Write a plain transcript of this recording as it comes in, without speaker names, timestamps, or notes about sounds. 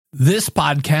This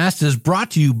podcast is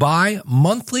brought to you by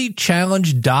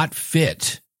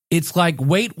monthlychallenge.fit. It's like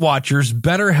Weight Watchers,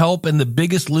 BetterHelp, and The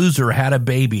Biggest Loser had a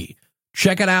baby.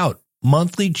 Check it out,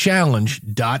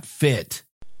 monthlychallenge.fit.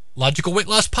 Logical Weight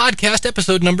Loss Podcast,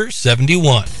 episode number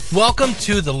 71. Welcome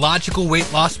to the Logical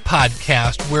Weight Loss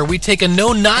Podcast, where we take a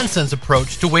no-nonsense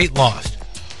approach to weight loss.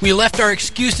 We left our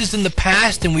excuses in the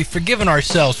past, and we've forgiven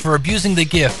ourselves for abusing the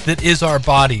gift that is our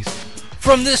bodies.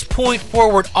 From this point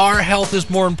forward, our health is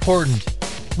more important.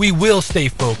 We will stay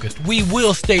focused. We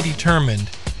will stay determined.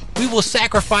 We will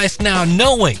sacrifice now,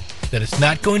 knowing that it's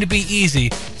not going to be easy,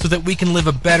 so that we can live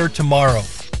a better tomorrow.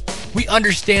 We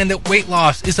understand that weight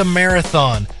loss is a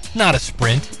marathon, not a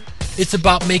sprint. It's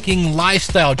about making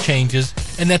lifestyle changes,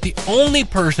 and that the only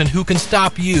person who can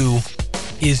stop you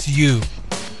is you.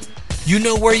 You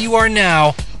know where you are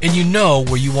now, and you know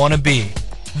where you want to be.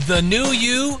 The new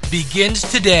you begins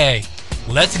today.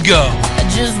 Let's go. I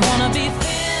just wanna be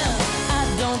thin. I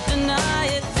don't deny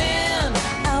it thin.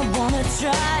 I wanna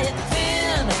try it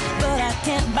thin, but I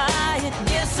can't buy it.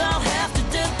 Guess I'll have to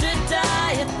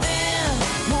diet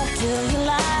thin. Won't tell you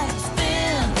lies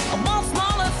thin. I want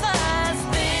smaller thighs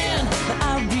thin, but I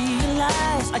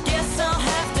realize I guess I'll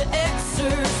have to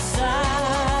exercise.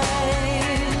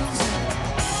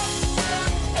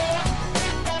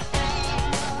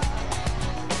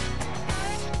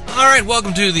 All right,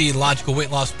 welcome to the Logical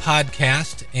Weight Loss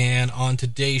Podcast, and on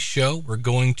today's show, we're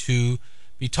going to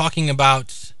be talking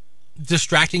about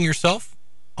distracting yourself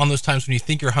on those times when you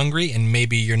think you're hungry and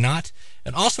maybe you're not,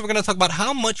 and also we're going to talk about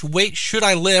how much weight should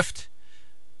I lift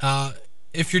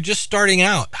if you're just starting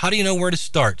out. How do you know where to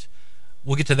start?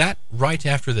 We'll get to that right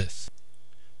after this.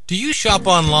 Do you shop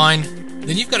online?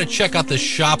 Then you've got to check out the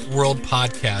Shop World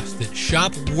podcast. It's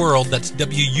Shop World, that's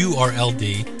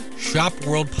W-U-R-L-D,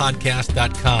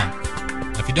 shopworldpodcast.com.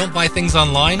 Now, if you don't buy things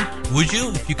online, would you?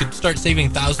 If you could start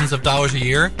saving thousands of dollars a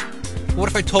year? What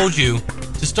if I told you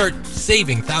to start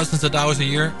saving thousands of dollars a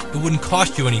year, it wouldn't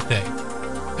cost you anything?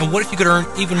 And what if you could earn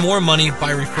even more money by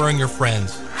referring your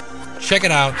friends? Check it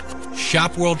out,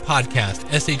 Shop World Podcast,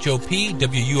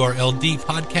 SHOPWURLD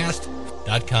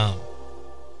podcast.com.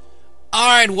 All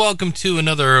right, welcome to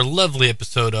another lovely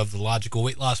episode of the Logical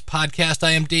Weight Loss Podcast.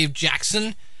 I am Dave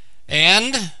Jackson,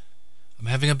 and I'm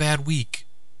having a bad week.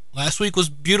 Last week was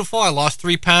beautiful. I lost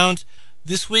 3 pounds.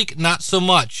 This week, not so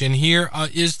much. And here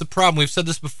is the problem. We've said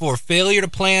this before. Failure to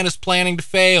plan is planning to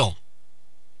fail.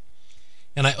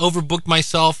 And I overbooked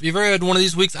myself. You've ever had one of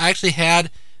these weeks? I actually had,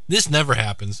 this never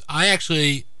happens. I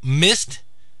actually missed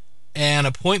an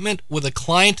appointment with a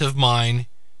client of mine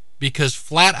because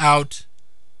flat out,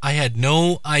 I had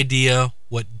no idea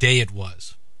what day it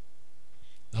was.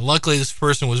 Now, luckily, this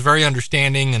person was very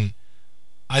understanding, and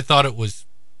I thought it was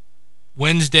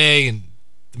Wednesday, and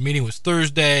the meeting was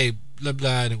Thursday, blah,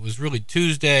 blah, and it was really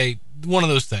Tuesday, one of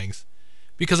those things,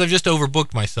 because I've just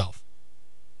overbooked myself.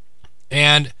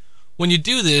 And when you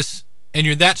do this, and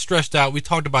you're that stressed out, we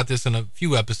talked about this in a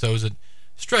few episodes, that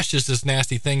stress just does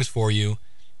nasty things for you,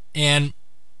 and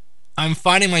I'm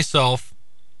finding myself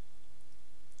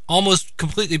almost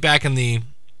completely back in the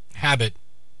habit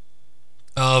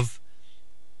of,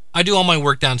 I do all my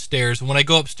work downstairs, and when I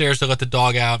go upstairs, I let the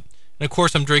dog out, and of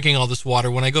course I'm drinking all this water.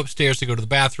 When I go upstairs to go to the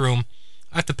bathroom,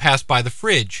 I have to pass by the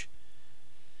fridge.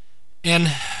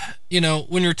 And, you know,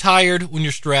 when you're tired, when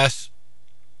you're stressed,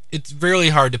 it's really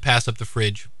hard to pass up the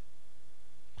fridge.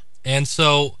 And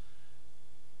so,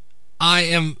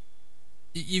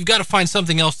 you've got to find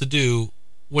something else to do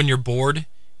when you're bored.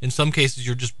 In some cases,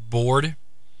 you're just bored,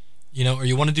 you know, or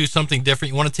you want to do something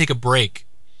different. You want to take a break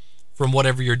from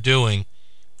whatever you're doing.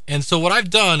 And so what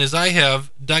I've done is I have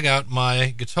dug out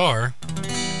my guitar,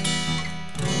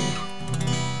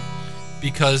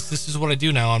 because this is what I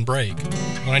do now on break.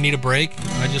 When I need a break,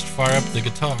 I just fire up the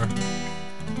guitar.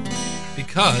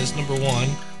 Because, number one,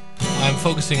 I'm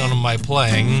focusing on my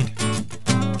playing.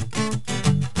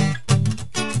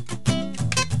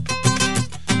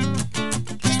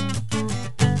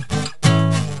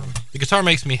 The guitar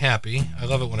makes me happy. I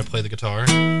love it when I play the guitar.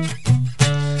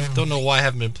 Don't know why I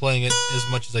haven't been playing it as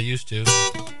much as I used to.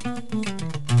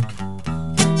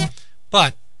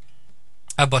 But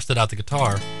I busted out the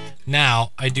guitar.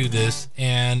 Now I do this,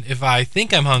 and if I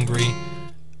think I'm hungry,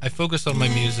 I focus on my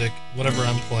music, whatever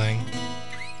I'm playing,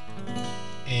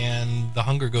 and the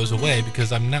hunger goes away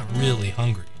because I'm not really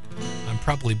hungry. I'm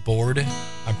probably bored.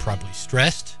 I'm probably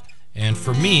stressed. And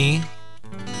for me,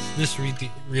 this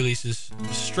releases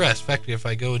stress. In fact, if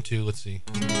I go into, let's see.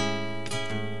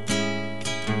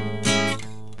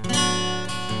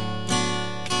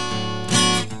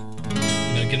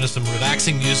 Getting us some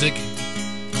relaxing music.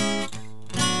 See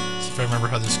if I remember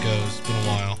how this goes. It's been a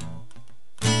while.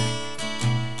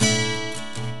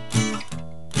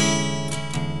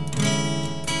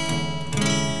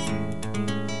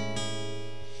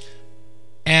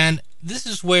 this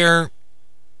is where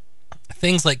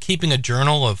things like keeping a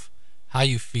journal of how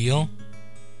you feel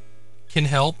can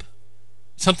help.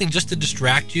 Something just to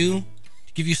distract you,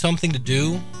 to give you something to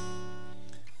do.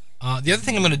 The other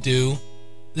thing I'm going to do,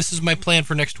 this is my plan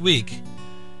for next week.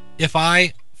 If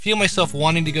I feel myself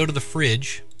wanting to go to the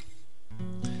fridge,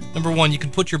 number one, you can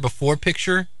put your before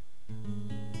picture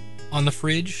on the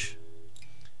fridge.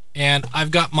 And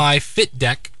I've got my Fit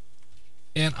deck.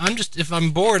 And if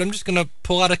I'm bored, I'm just going to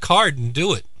pull out a card and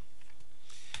do it.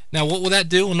 Now, what will that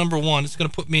do? Well, number one, it's going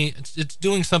to put me, it's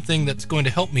doing something that's going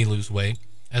to help me lose weight,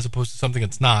 as opposed to something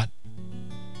that's not.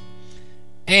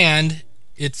 And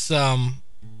it's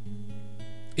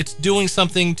doing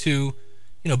something to,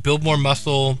 build more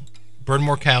muscle, burn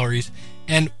more calories.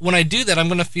 And when I do that, I'm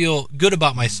going to feel good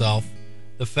about myself,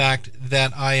 the fact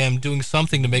that I am doing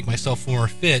something to make myself more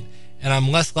fit, and I'm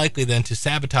less likely then to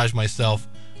sabotage myself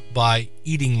by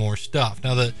eating more stuff.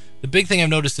 Now, the big thing I've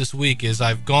noticed this week is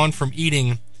I've gone from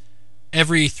eating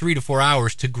every 3 to 4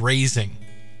 hours to grazing.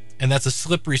 And that's a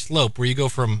slippery slope where you go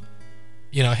from,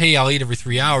 hey, I'll eat every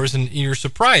 3 hours, and you're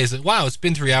surprised that, wow, it's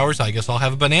been 3 hours, I guess I'll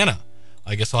have a banana.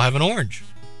 I guess I'll have an orange.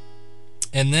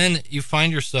 And then you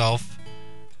find yourself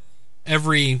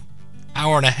every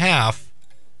hour and a half,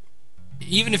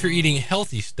 even if you're eating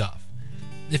healthy stuff.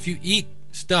 If you eat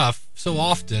stuff so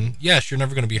often, yes, you're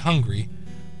never going to be hungry,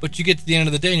 but you get to the end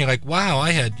of the day and you're like, wow,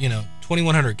 I had,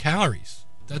 2,100 calories.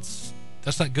 That's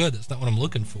not good. That's not what I'm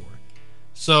looking for.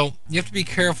 So you have to be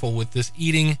careful with this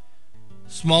eating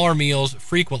smaller meals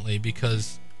frequently,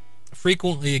 because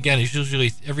frequently, again, is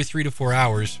usually every 3 to 4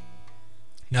 hours,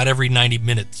 not every 90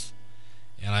 minutes.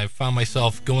 And I found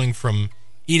myself going from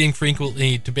eating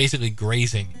frequently to basically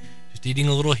grazing, just eating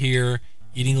a little here,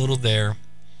 eating a little there.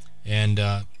 And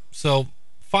so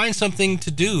find something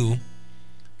to do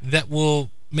that will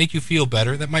make you feel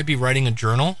better. That might be writing a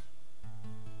journal.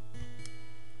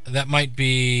 That might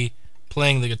be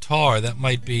playing the guitar. That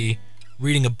might be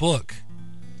reading a book.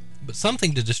 But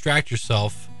something to distract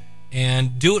yourself,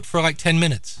 and do it for like 10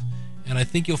 minutes. And I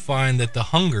think you'll find that the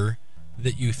hunger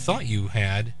that you thought you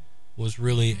had was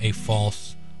really a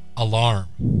false alarm.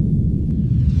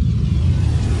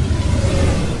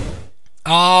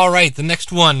 All right, the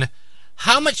next one.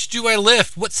 How much do I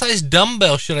lift? What size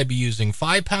dumbbell should I be using?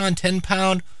 5 pound, 10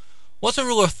 pound? What's a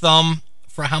rule of thumb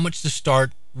for how much to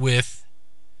start with,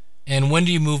 and when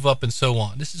do you move up, and so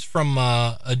on? This is from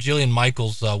a Jillian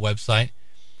Michaels website.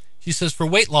 She says, for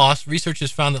weight loss, research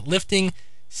has found that lifting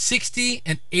 60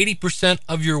 and 80%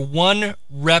 of your 1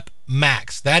 rep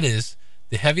max, that is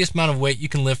the heaviest amount of weight you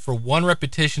can lift for 1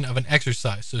 repetition of an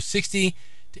exercise. So 60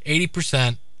 to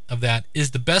 80% of that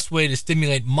is the best way to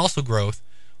stimulate muscle growth,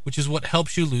 which is what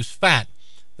helps you lose fat.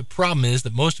 The problem is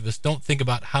that most of us don't think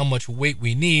about how much weight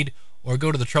we need, or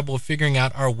go to the trouble of figuring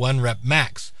out our 1 rep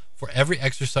max for every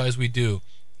exercise we do.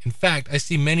 In fact, I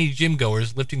see many gym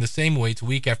goers lifting the same weights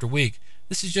week after week.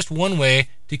 This is just one way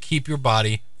to keep your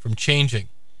body from changing.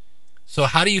 So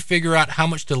how do you figure out how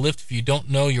much to lift if you don't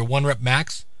know your 1 rep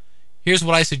max? Here's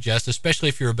what I suggest, especially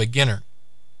if you're a beginner.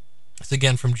 It's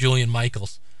again from Julian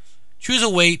Michaels. Choose a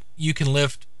weight you can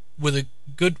lift with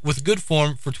good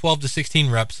form for 12 to 16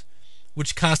 reps,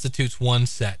 which constitutes 1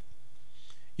 set.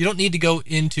 You don't need to go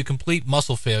into complete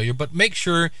muscle failure, but make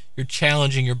sure you're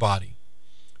challenging your body.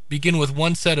 Begin with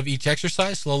 1 set of each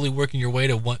exercise, slowly working your way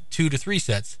to 2 to 3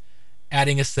 sets,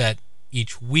 adding a set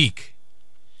each week.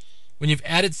 When you've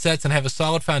added sets and have a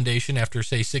solid foundation after,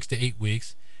 say, 6 to 8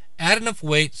 weeks, add enough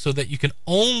weight so that you can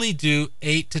only do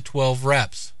 8 to 12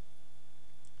 reps.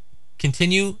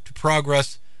 Continue to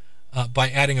progress by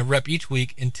adding a rep each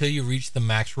week until you reach the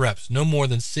max reps, no more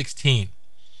than 16.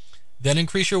 Then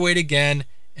increase your weight again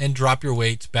and drop your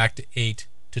weights back to 8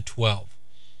 to 12.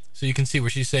 So you can see where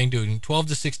she's saying doing 12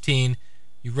 to 16,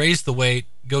 you raise the weight,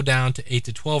 go down to 8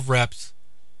 to 12 reps,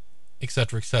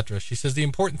 etc., etc. She says the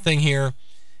important thing here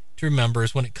to remember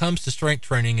is when it comes to strength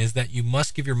training is that you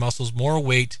must give your muscles more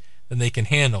weight than they can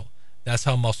handle. That's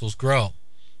how muscles grow.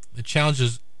 The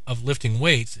challenges of lifting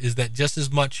weights is that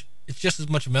it's just as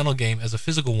much a mental game as a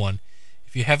physical one.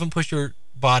 If you haven't pushed your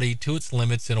body to its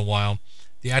limits in a while,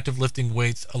 the act of lifting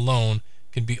weights alone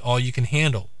can be all you can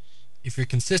handle. If you're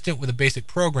consistent with a basic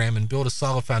program and build a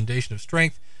solid foundation of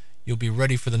strength, you'll be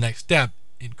ready for the next step,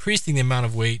 increasing the amount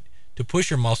of weight to push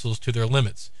your muscles to their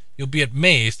limits. You'll be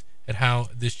amazed at how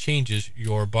this changes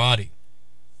your body.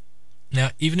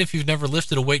 Now, even if you've never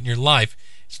lifted a weight in your life,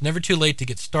 it's never too late to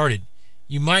get started.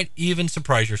 You might even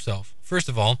surprise yourself. First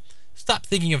of all, stop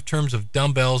thinking of terms of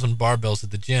dumbbells and barbells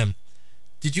at the gym.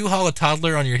 Did you haul a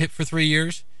toddler on your hip for 3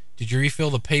 years? Did you refill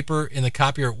the paper in the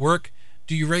copier at work?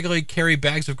 Do you regularly carry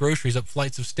bags of groceries up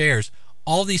flights of stairs?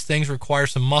 All these things require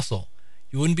some muscle.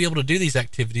 You wouldn't be able to do these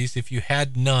activities if you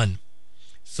had none.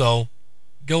 So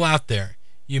go out there.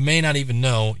 You may not even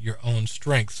know your own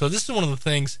strength. So this is one of the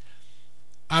things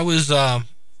I was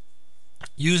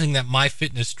using that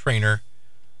MyFitness trainer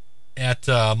at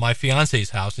my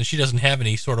fiance's house, and she doesn't have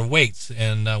any sort of weights.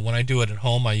 And when I do it at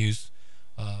home, I use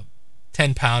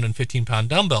 10-pound and 15-pound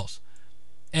dumbbells.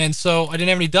 And so I didn't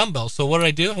have any dumbbells. So what did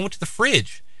I do? I went to the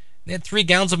fridge. They had 3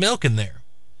 gallons of milk in there.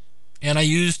 And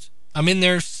I'm in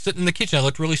there sitting in the kitchen. I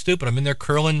looked really stupid. I'm in there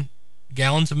curling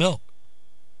gallons of milk.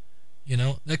 You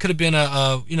know, that could have been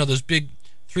those big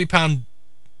 3-pound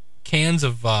cans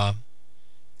of, I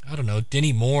don't know,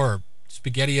 Dinty Moore or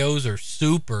SpaghettiOs or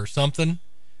soup or something.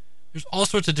 There's all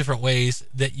sorts of different ways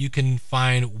that you can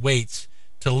find weights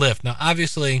to lift. Now,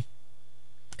 obviously,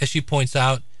 as she points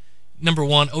out, number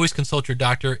one, always consult your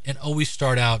doctor and always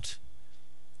start out,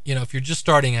 if you're just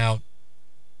starting out,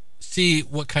 see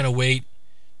what kind of weight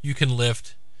you can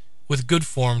lift with good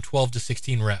form, 12 to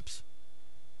 16 reps.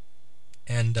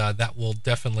 And that will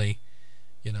definitely,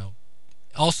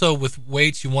 also with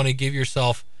weights, you want to give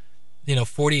yourself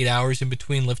 48 hours in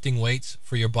between lifting weights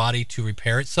for your body to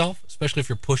repair itself, especially if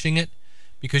you're pushing it,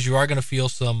 because you are going to feel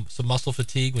some muscle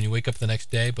fatigue when you wake up the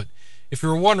next day. But if you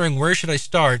were wondering, where should I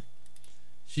start?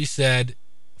 She said,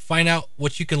 find out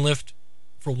what you can lift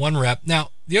for 1 rep.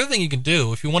 Now, the other thing you can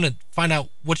do, if you want to find out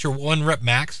what's your 1 rep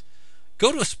max,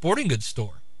 go to a sporting goods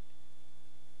store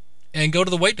and go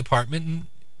to the weight department, and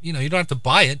you don't have to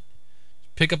buy it.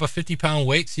 Pick up a 50-pound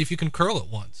weight, see if you can curl it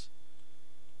once,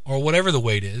 or whatever the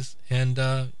weight is, and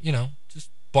just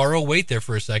borrow weight there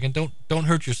for a second. Don't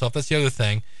hurt yourself. That's the other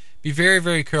thing. Be very,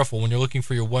 very careful when you're looking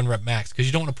for your 1 rep max, because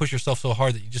you don't want to push yourself so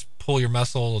hard that you just pull your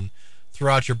muscle and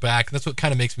throw out your back. That's what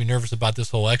kind of makes me nervous about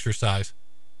this whole exercise.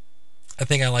 I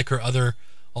think I like her other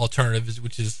alternative,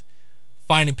 which is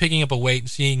picking up a weight and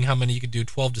seeing how many you can do,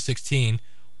 12 to 16,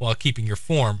 while keeping your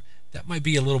form. That might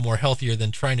be a little more healthier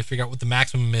than trying to figure out what the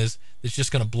maximum is that's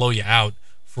just going to blow you out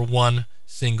for 1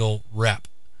 single rep.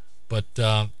 But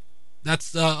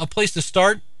that's a place to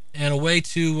start and a way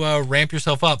to ramp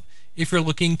yourself up if you're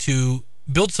looking to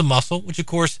build some muscle, which, of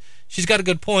course, she's got a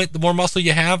good point. The more muscle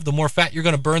you have, the more fat you're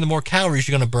going to burn, the more calories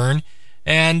you're going to burn.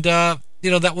 And, that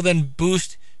will then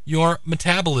boost your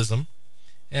metabolism.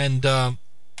 And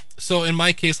so in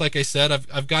my case, like I said,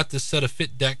 I've got this set of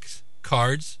FitDeck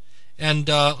cards. And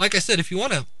like I said, if you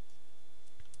want to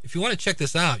check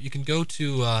this out, you can go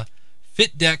to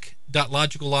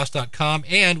fitdeck.logicalloss.com,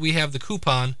 and we have the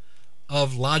coupon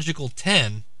of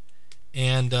Logical10.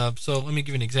 And so let me give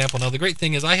you an example. Now, the great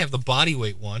thing is I have the body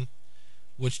weight one,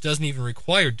 which doesn't even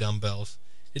require dumbbells.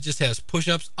 It just has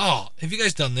push-ups. Oh, have you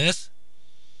guys done this?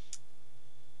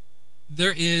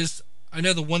 There is, I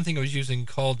know the one thing I was using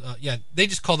called, they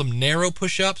just call them narrow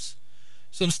push-ups.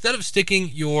 So instead of sticking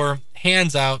your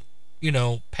hands out,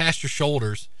 past your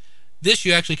shoulders, this,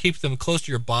 you actually keep them close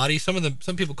to your body. Some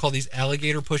people call these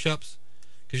alligator push-ups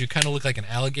because you kind of look like an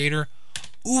alligator.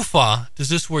 Oofa, does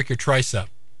this work your tricep?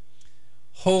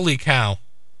 Holy cow.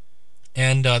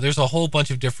 And there's a whole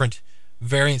bunch of different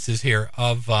variances here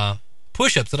of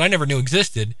push-ups that I never knew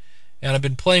existed. And I've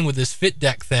been playing with this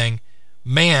FitDeck thing.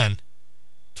 Man,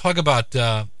 talk about...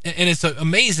 and it's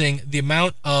amazing the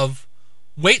amount of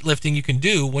weightlifting you can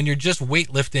do when you're just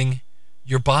weightlifting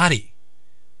your body.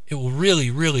 It will really,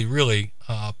 really, really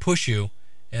push you.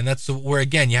 And that's where,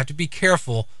 again, you have to be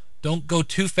careful. Don't go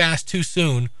too fast too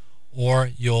soon,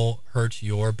 or you'll hurt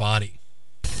your body.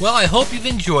 Well, I hope you've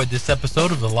enjoyed this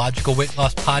episode of the Logical Weight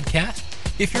Loss Podcast.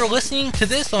 If you're listening to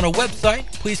this on a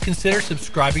website, please consider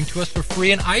subscribing to us for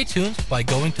free in iTunes by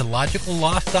going to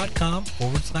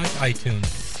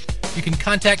logicalloss.com/iTunes. You can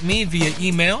contact me via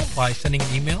email by sending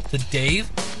an email to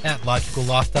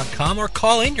dave@logicalloss.com or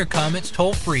call in your comments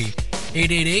toll free,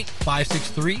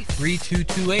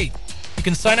 888-563-3228. You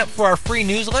can sign up for our free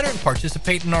newsletter and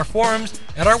participate in our forums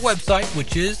at our website,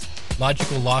 which is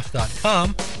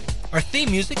logicalloss.com. Our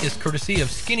theme music is courtesy of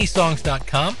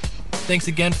skinnysongs.com. Thanks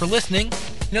again for listening.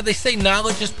 They say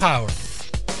knowledge is power.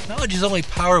 Knowledge is only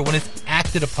power when it's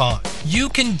acted upon. You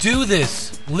can do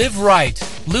this. Live right.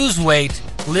 Lose weight.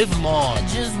 Live long. I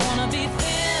just wanna be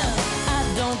thin.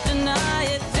 I don't deny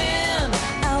it. Thin.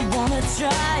 I wanna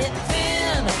try it.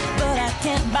 Thin. But I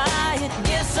can't buy it.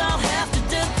 Guess I'll have to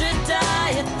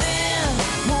diet. Thin.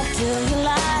 Won't kill your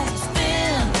life.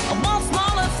 Thin. I want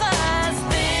smaller thighs.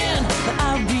 Thin. But I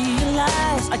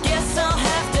realize I guess I'll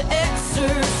have to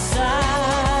exercise.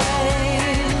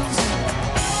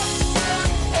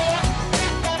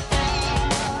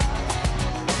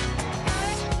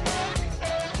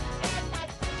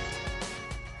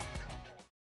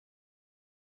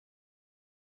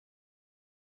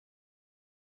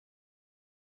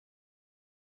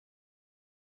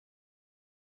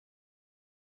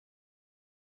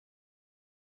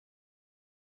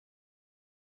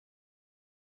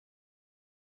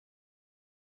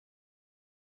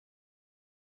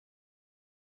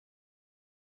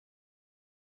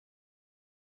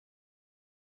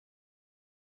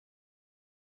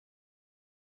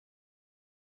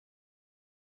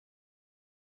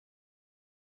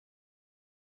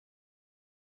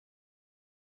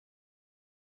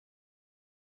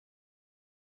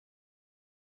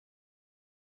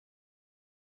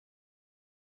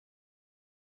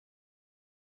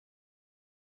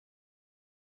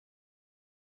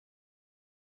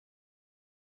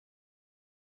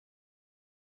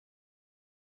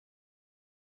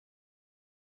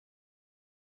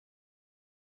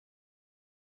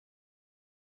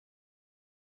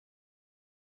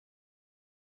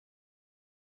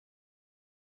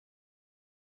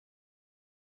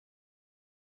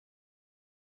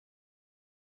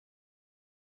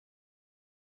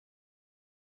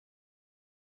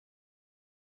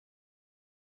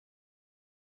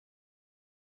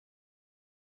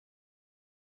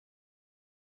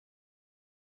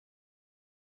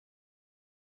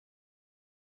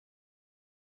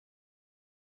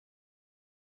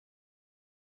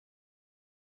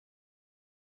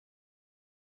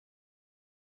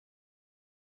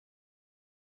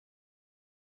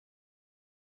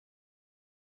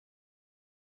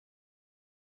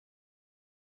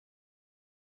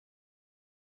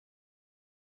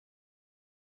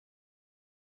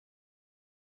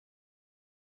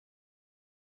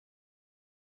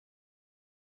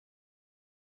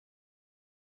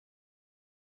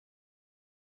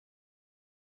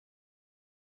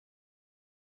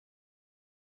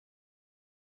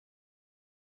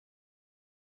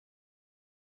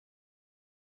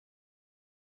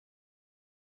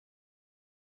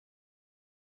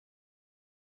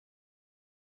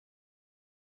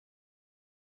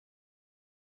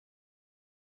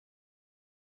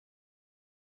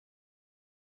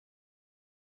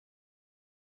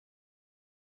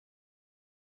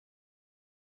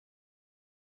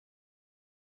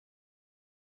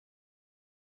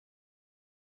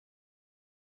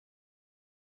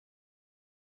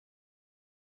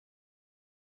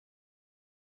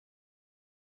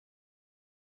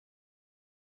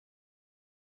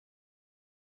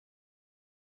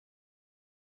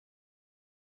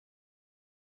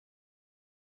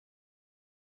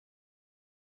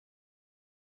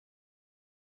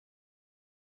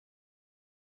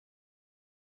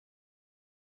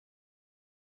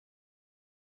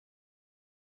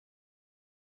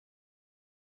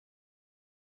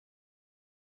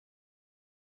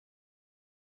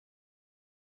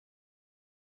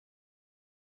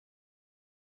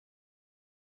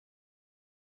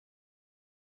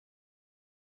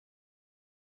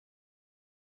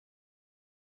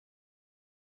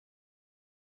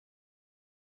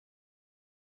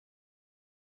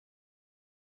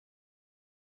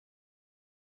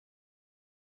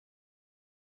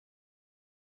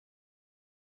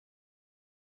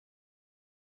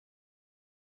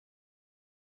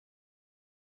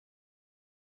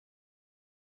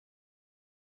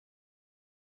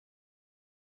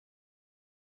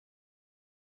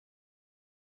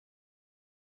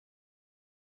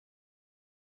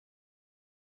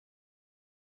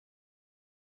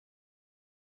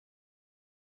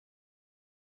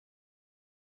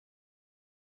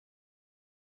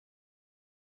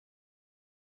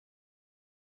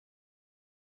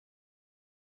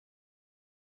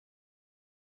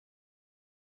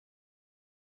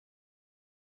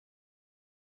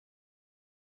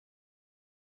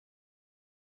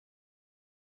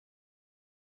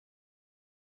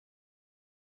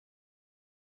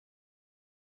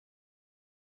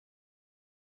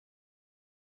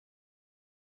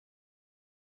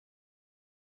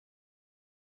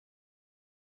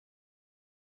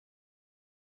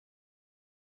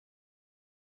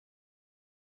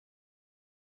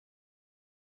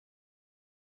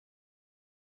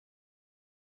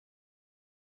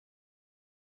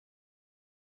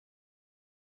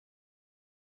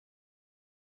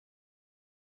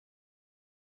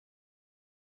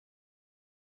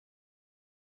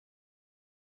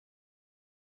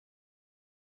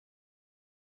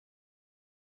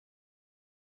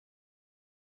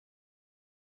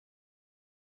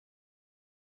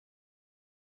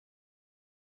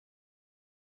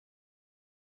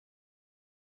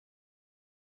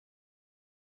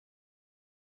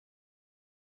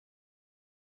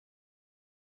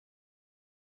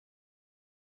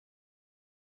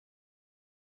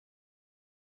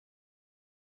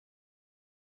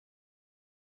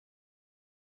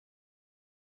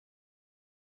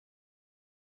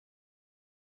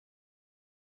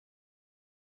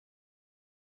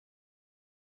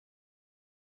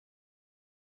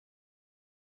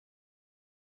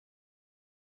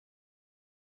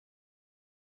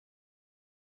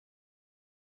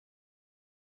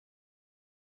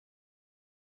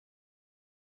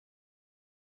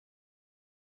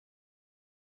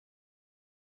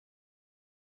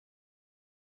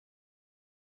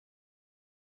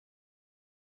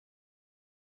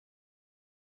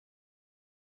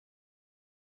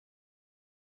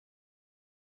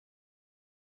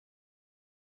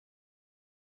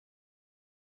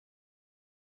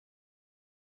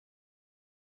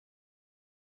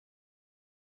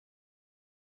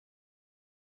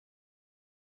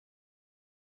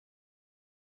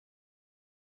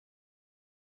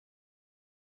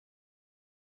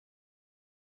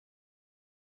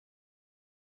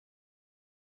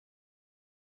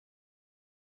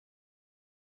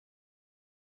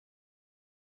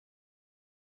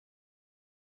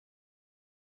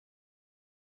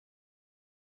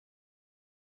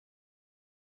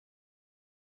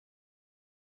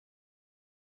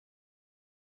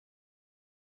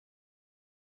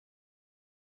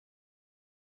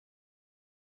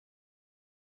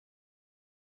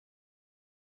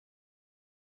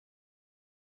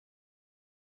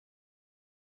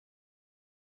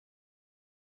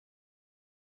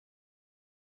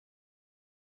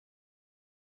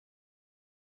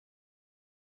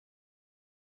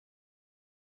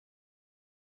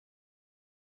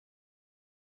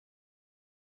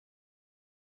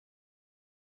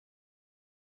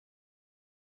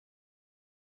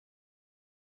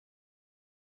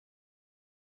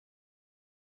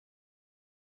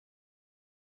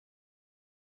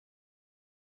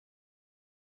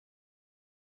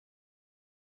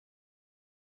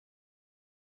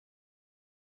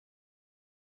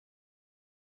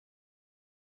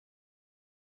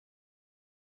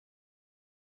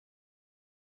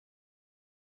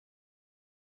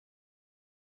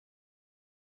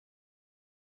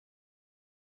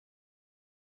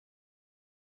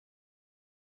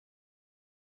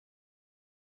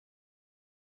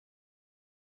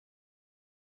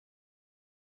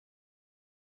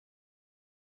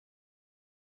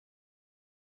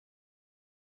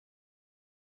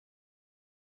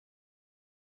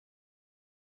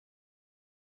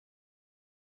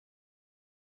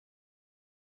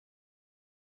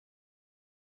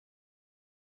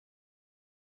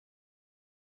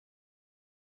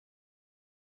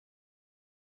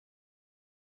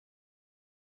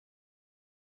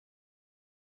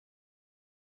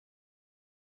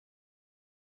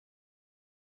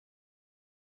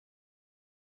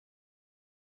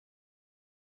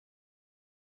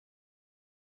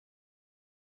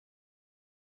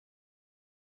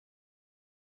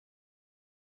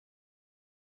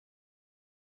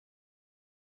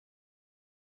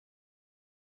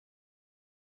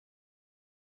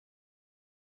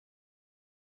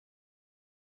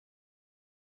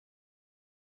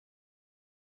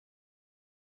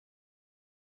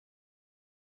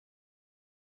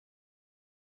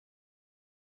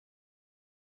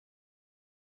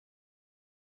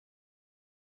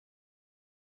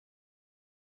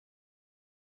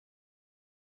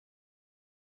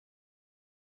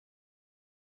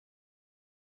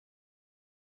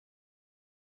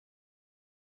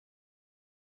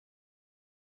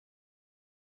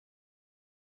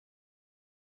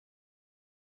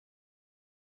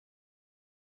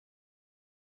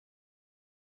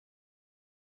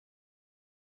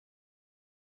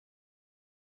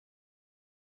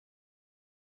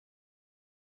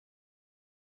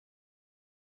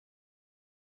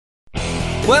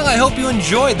 Well, I hope you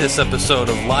enjoyed this episode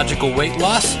of Logical Weight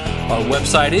Loss. Our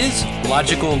website is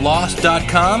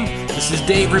logicalloss.com. This is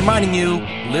Dave reminding you,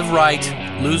 live right,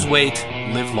 lose weight,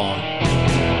 live long.